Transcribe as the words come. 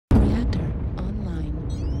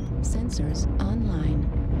Sensors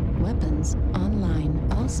online. Weapons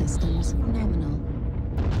online. All systems nominal.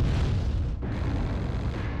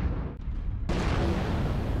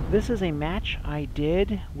 This is a match I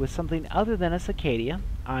did with something other than a Cicadia.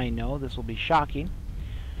 I know this will be shocking.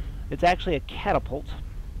 It's actually a catapult.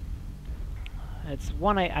 It's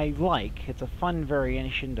one I like. It's a fun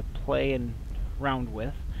variation to play and round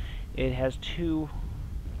with. It has 2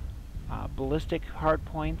 ballistic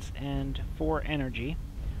hardpoints and 4 energy.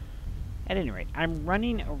 At any rate, I'm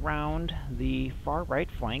running around the far right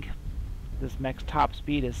flank. This mech's top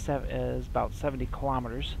speed is about 70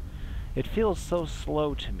 kilometers. It feels so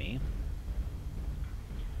slow to me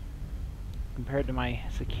compared to my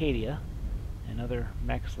Cicadia and other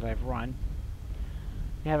mechs that I've run.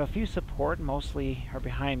 We have a few support, mostly are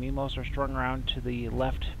behind me. Most are strung around to the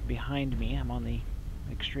left behind me. I'm on the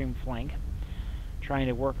extreme flank, trying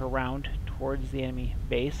to work around towards the enemy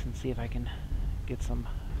base and see if I can get some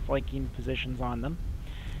flanking positions on them.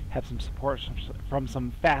 Have some support from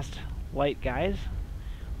some fast light guys,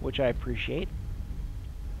 which I appreciate.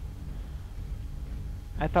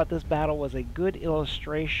 I thought this battle was a good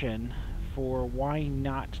illustration for why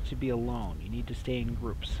not to be alone. You need to stay in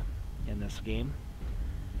groups in this game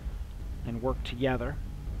and work together.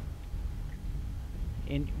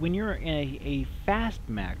 And when you're in a fast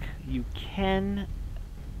mech, you can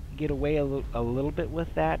get away a little bit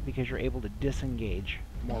with that because you're able to disengage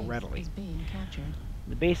more readily.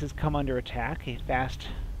 The base has come under attack. A fast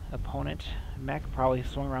opponent mech probably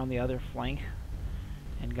swung around the other flank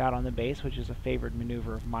and got on the base, which is a favored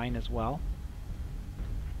maneuver of mine as well.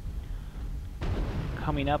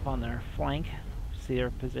 Coming up on their flank, see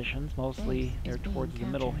their positions. Mostly they're towards the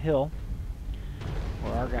middle hill,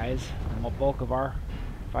 where our guys, the bulk of our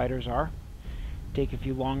fighters are. Take a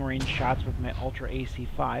few long-range shots with my Ultra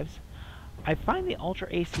AC-5s. I find the Ultra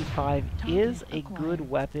AC-5 is a good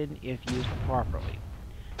weapon if used properly.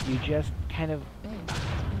 You just kind of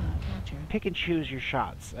pick and choose your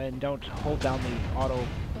shots and don't hold down the auto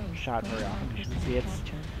shot very often. You can see it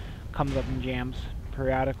comes up and jams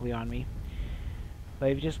periodically on me. But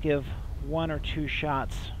if you just give 1 or 2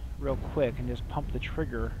 shots real quick and just pump the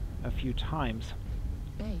trigger a few times,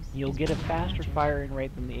 you'll get a faster firing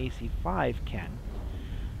rate than the AC-5 can.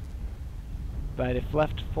 But if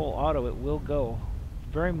left full auto, it will go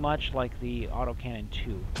very much like the autocannon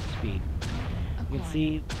 2 speed. You can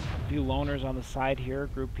see a few loners on the side here.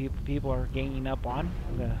 Group people are ganging up on.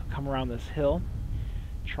 I'm going to come around this hill,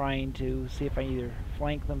 trying to see if I either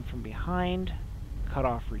flank them from behind, cut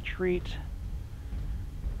off retreat.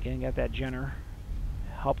 Again, got that Jenner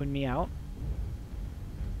helping me out.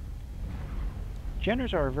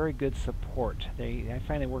 Jenners are a very good support. I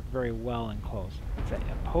find they work very well in close. It's an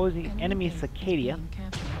opposing enemy Cicadia.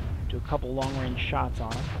 Do a couple long-range shots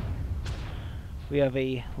on them. We have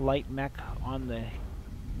a light mech on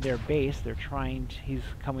their base. They're he's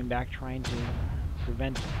coming back trying to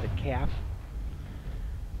prevent the cap.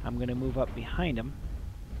 I'm going to move up behind him.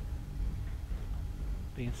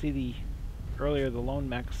 You can see earlier the lone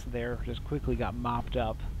mechs there just quickly got mopped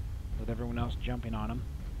up with everyone else jumping on them.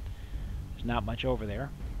 There's not much over there.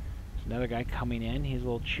 There's another guy coming in. He's a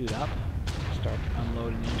little chewed up. Start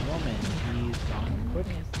unloading into him and he's gone quick.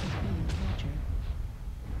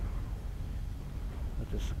 With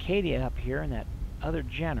the Cicadia up here and that other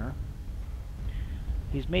Jenner,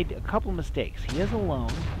 he's made a couple mistakes. He is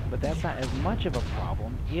alone, but that's not as much of a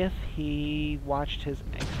problem if he watched his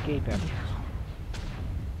escape efforts.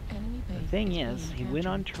 The thing is, he went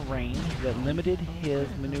on terrain that limited his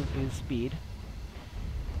speed.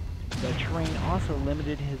 The terrain also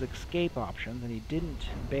limited his escape options, and he didn't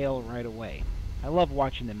bail right away. I love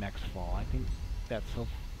watching the mechs fall. I think that's so.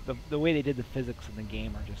 The way they did the physics in the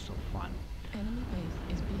game are just so fun. Enemy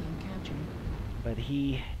base is being captured. But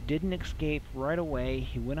he didn't escape right away.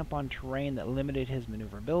 He went up on terrain that limited his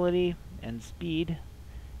maneuverability and speed,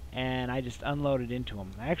 and I just unloaded into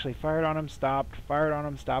him. I actually fired on him, stopped, fired on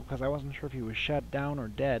him, stopped, because I wasn't sure if he was shut down or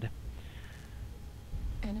dead.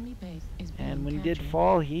 Enemy base is being And when he captured. did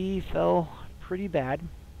fall, he fell pretty bad.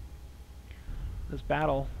 This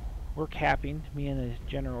battle, we're capping. Me and the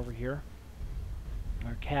Jenner over here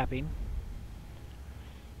are capping.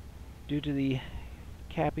 Due to the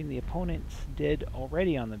capping the opponents did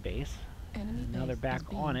already on the base, and now they're back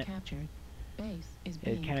on it.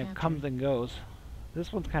 It kind of comes and goes.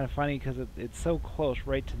 This one's kind of funny because it's so close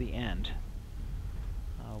right to the end.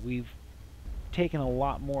 We've taken a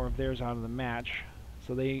lot more of theirs out of the match,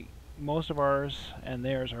 so most of ours and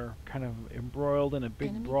theirs are kind of embroiled in a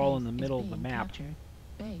big brawl in the middle of the map,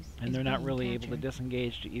 and they're not really able to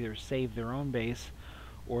disengage to either save their own base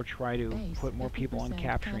or try to put more people on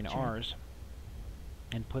capturing ours.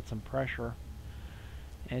 and put some pressure.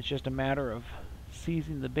 And it's just a matter of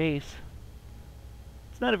seizing the base.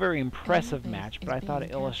 It's not a very impressive match, but I thought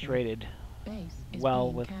it illustrated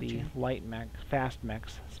well with the light mech, fast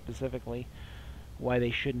mechs specifically, why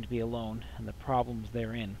they shouldn't be alone and the problems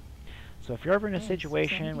therein. So if you're ever in a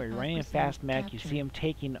situation where you're running a fast mech, you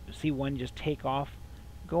see one just take off,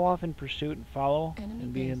 go off in pursuit and follow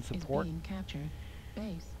and be in support.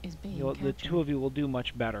 The two of you will do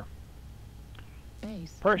much better.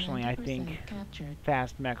 Personally, I think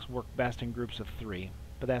fast mechs work best in groups of 3,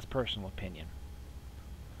 but that's personal opinion.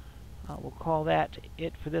 We'll call that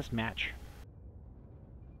it for this match.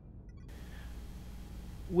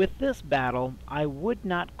 With this battle, I would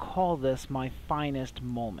not call this my finest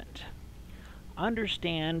moment.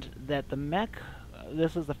 Understand that the mech,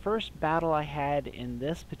 this is the first battle I had in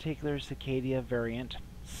this particular Cicadia variant,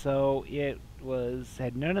 so it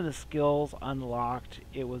had none of the skills unlocked.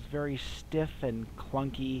 It was very stiff and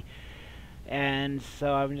clunky, and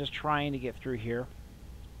so I'm just trying to get through here.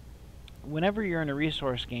 Whenever you're in a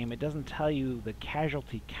resource game, it doesn't tell you the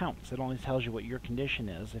casualty counts. It only tells you what your condition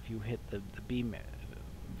is. If you hit the B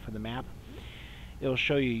for the map, it'll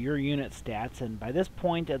show you your unit stats, and by this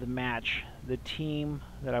point of the match, the team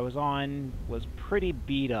that I was on was pretty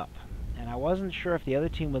beat up, and I wasn't sure if the other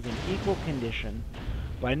team was in equal condition,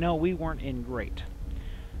 but I know we weren't in great.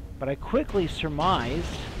 But I quickly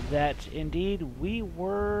surmised that indeed we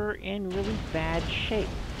were in really bad shape,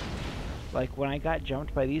 like when I got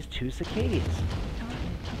jumped by these 2 Cicadias.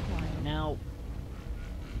 Now,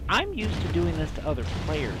 I'm used to doing this to other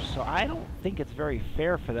players, so I don't think it's very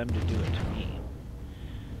fair for them to do it to me.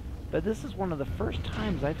 But this is one of the first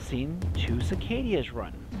times I've seen 2 Cicadias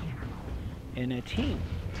run in a team.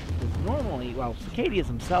 Because normally, well, Cicadias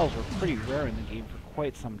themselves were pretty rare in the game for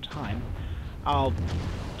quite some time. I'll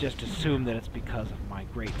just assume that it's because of my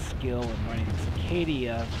great skill in running the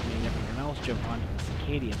Cicadia, making everyone else jump onto the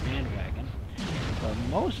Cicadia bandwagon. But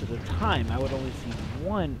most of the time, I would only see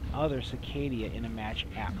 1 other Cicadia in a match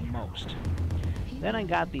at most. Then I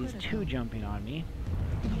got these 2 jumping on me,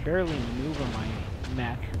 barely maneuver my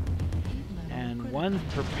mech, and one's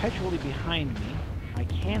perpetually behind me. I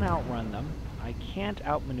can't outrun them, I can't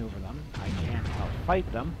outmaneuver them, I can't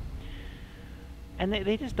outfight them, and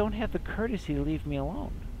they just don't have the courtesy to leave me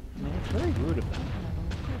alone. I mean, it's very rude of them.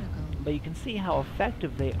 But you can see how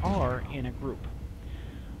effective they are in a group.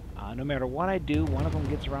 No matter what I do, one of them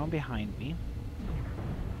gets around behind me.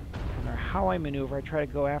 No matter how I maneuver, I try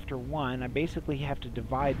to go after one. I basically have to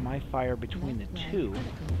divide my fire between the 2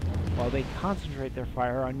 while they concentrate their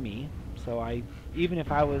fire on me. So even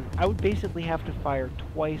if I would basically have to fire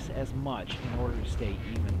twice as much in order to stay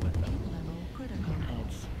even with them. And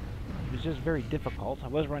it was just very difficult. I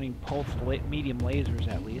was running pulsed medium lasers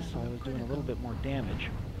at least, so I was doing a little bit more damage.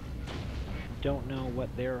 Don't know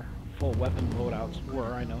what their full weapon loadouts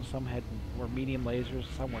were. I know some were medium lasers,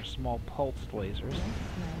 some were small pulsed lasers.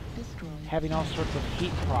 Having all sorts of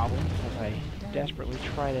heat problems as I desperately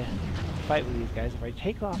try to fight with these guys. If I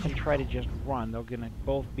take off and try to just run, they're going to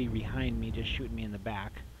both be behind me, just shooting me in the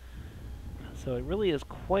back. So it really is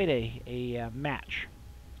quite a match.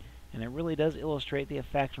 And it really does illustrate the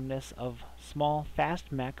effectiveness of small,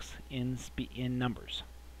 fast mechs in numbers.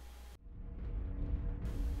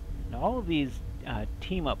 Now, all of these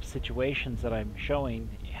team-up situations that I'm showing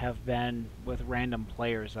have been with random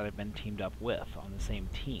players that I've been teamed up with on the same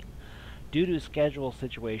team. Due to schedule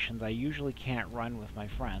situations, I usually can't run with my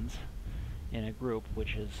friends in a group,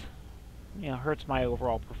 which is, hurts my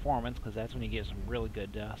overall performance, because that's when you get some really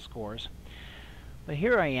good scores. But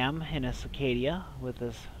here I am in a Cicadia with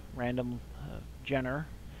this random Jenner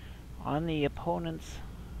on the opponent's,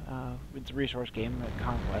 it's a resource game,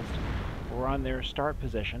 Conquest. We're on their start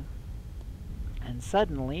position, and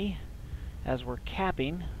suddenly, as we're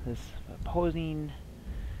capping, this opposing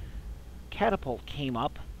catapult came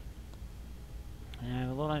up, and I'm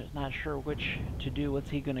a little not sure which to do. What's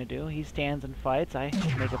he going to do? He stands and fights. I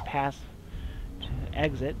make a pass to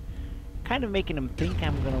exit, kind of making him think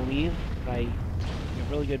I'm going to leave. But a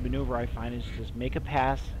really good maneuver I find is just make a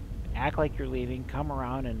pass, act like you're leaving, come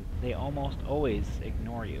around, and they almost always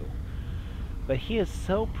ignore you. But he is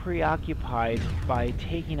so preoccupied by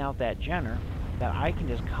taking out that Jenner that I can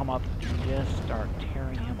just come up and just start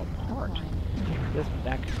tearing him apart. This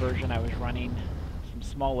Mech version I was running some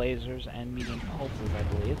small lasers and medium pulses, I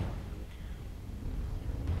believe.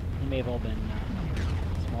 They may have all been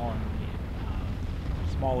small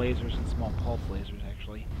lasers and small pulse lasers,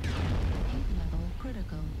 actually.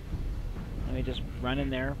 Let me just run in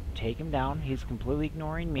there, take him down. He's completely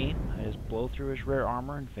ignoring me. I just blow through his rear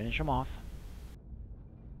armor and finish him off.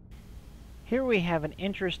 Here we have an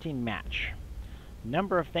interesting match. A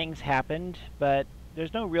number of things happened, but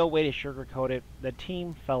there's no real way to sugarcoat it. The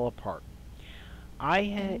team fell apart.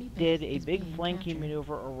 I did a big flanking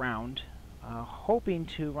maneuver around, hoping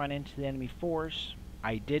to run into the enemy force.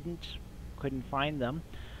 I didn't, couldn't find them.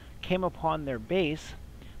 Came upon their base.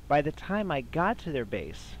 By the time I got to their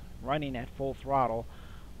base, running at full throttle,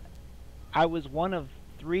 I was one of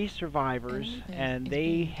 3 survivors, and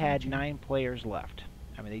they had 9 players left.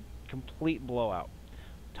 I mean, a complete blowout.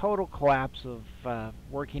 Total collapse of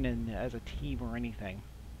working as a team or anything.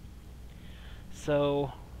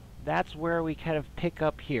 So that's where we kind of pick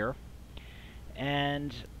up here.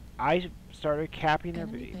 And I started capping their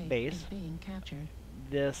base.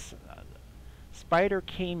 This spider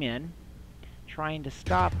came in, trying to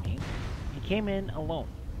stop me. He came in alone.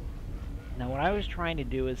 Now what I was trying to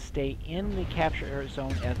do is stay in the capture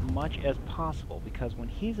zone as much as possible, because when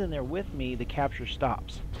he's in there with me, the capture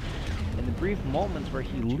stops. In the brief moments where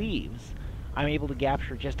he leaves, I'm able to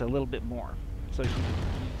capture just a little bit more. So he,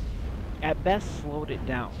 at best, slowed it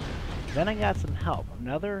down. Then I got some help.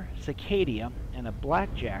 Another cicada and a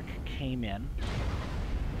blackjack came in,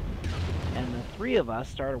 and the 3 of us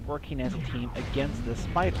started working as a team against the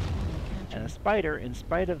spider. And the spider, in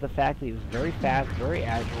spite of the fact that he was very fast, very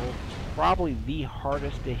agile, probably the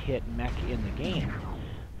hardest to hit mech in the game,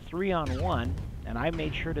 3-on-1, and I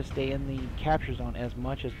made sure to stay in the capture zone as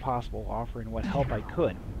much as possible, offering what help I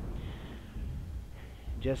could.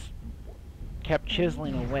 Just kept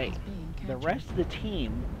chiseling away. The rest of the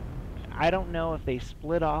team, I don't know if they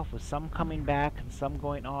split off with some coming back and some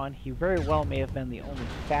going on. He very well may have been the only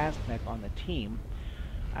fast mech on the team.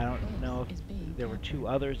 I don't know if there were 2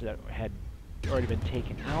 others that had already been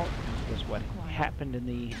taken out. That's what happened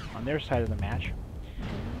on their side of the match.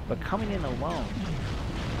 But coming in alone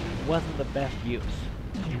wasn't the best use,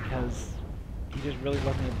 because he just really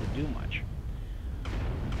wasn't able to do much.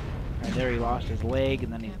 And there he lost his leg,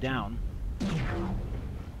 and then he's down,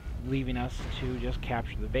 leaving us to just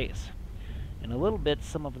capture the base. In a little bit,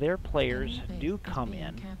 some of their players do come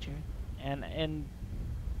in, and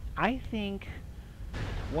I think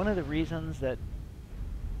one of the reasons that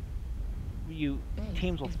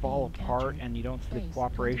teams will fall apart and you don't see the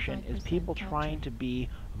cooperation is people trying to be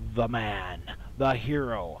the man, the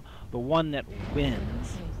hero, the one that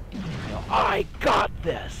wins. You know, I got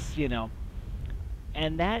this, you know.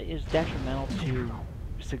 And that is detrimental to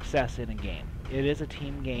success in a game. It is a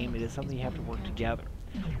team game. It is something you have to work together.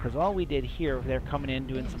 Because all we did here, they're coming in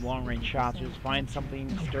doing some long-range shots, was find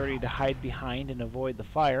something sturdy to hide behind and avoid the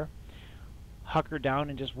fire, hunker down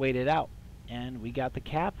and just wait it out. And we got the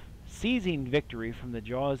cap, seizing victory from the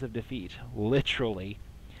jaws of defeat, literally.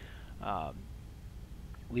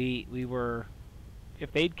 We were,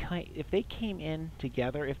 if they came in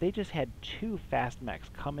together, if they just had 2 fast mechs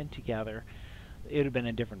come in together, it would have been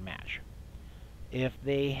a different match. If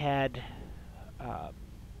they had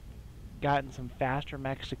gotten some faster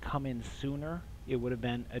mechs to come in sooner, it would have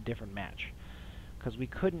been a different match, because we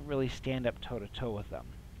couldn't really stand up toe-to-toe with them.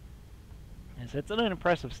 And so it's an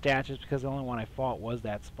unimpressive stat, just because the only one I fought was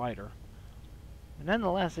that spider. But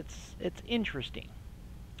nonetheless, it's interesting.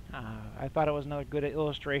 I thought it was another good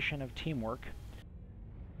illustration of teamwork.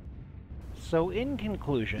 So in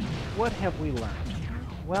conclusion, what have we learned?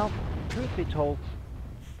 Well, truth be told,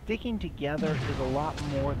 sticking together is a lot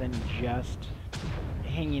more than just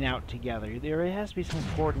hanging out together. There has to be some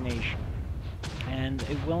coordination and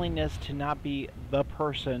a willingness to not be the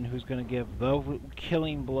person who's going to give the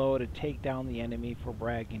killing blow to take down the enemy for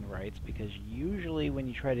bragging rights, because usually when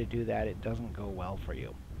you try to do that, it doesn't go well for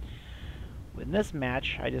you. In this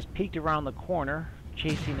match, I just peeked around the corner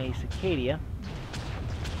chasing a cicada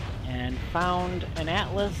and found an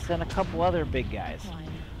Atlas and a couple other big guys.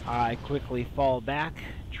 I quickly fall back,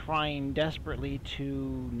 trying desperately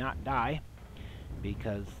to not die,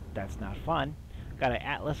 because that's not fun. Got an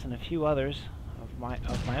Atlas and a few others of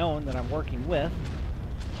my own that I'm working with.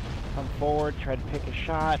 Come forward, try to pick a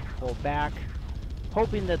shot, pull back,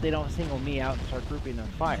 hoping that they don't single me out and start grouping their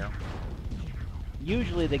fire.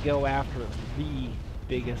 Usually they go after the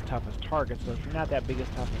biggest, toughest target, so if you're not that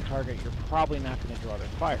biggest, toughest target, you're probably not going to draw their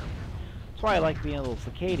fire. That's why I like being a little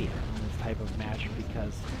cicada in this type of match,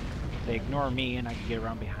 because they ignore me and I can get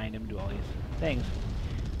around behind them, do all these things.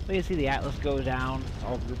 So you see the Atlas go down,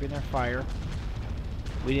 all grouping their fire.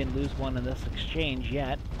 We didn't lose one in this exchange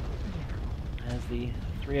yet. As the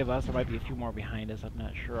 3 of us, there might be a few more behind us, I'm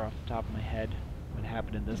not sure off the top of my head what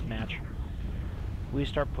happened in this match. We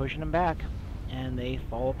start pushing them back, and they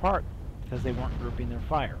fall apart because they weren't grouping their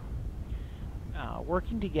fire.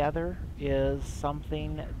 Working together is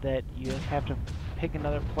something that you just have to pick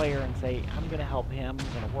another player and say, I'm going to help him,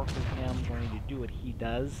 I'm going to work with him, I'm going to do what he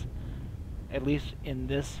does. at least in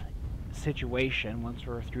this situation, once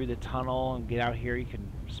we're through the tunnel and get out here, you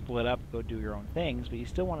can split up, go do your own things, but you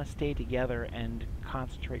still want to stay together and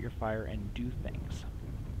concentrate your fire and do things.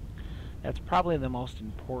 That's probably the most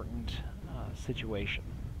important situation,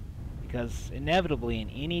 because inevitably in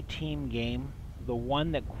any team game, the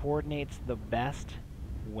one that coordinates the best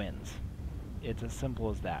wins. It's as simple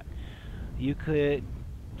as that. You could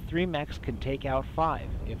 3 mechs can take out 5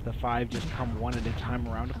 if the 5 just come one at a time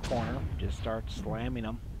around a corner, just start slamming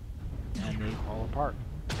them, and they fall apart.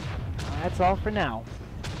 That's all for now.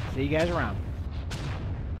 See you guys around.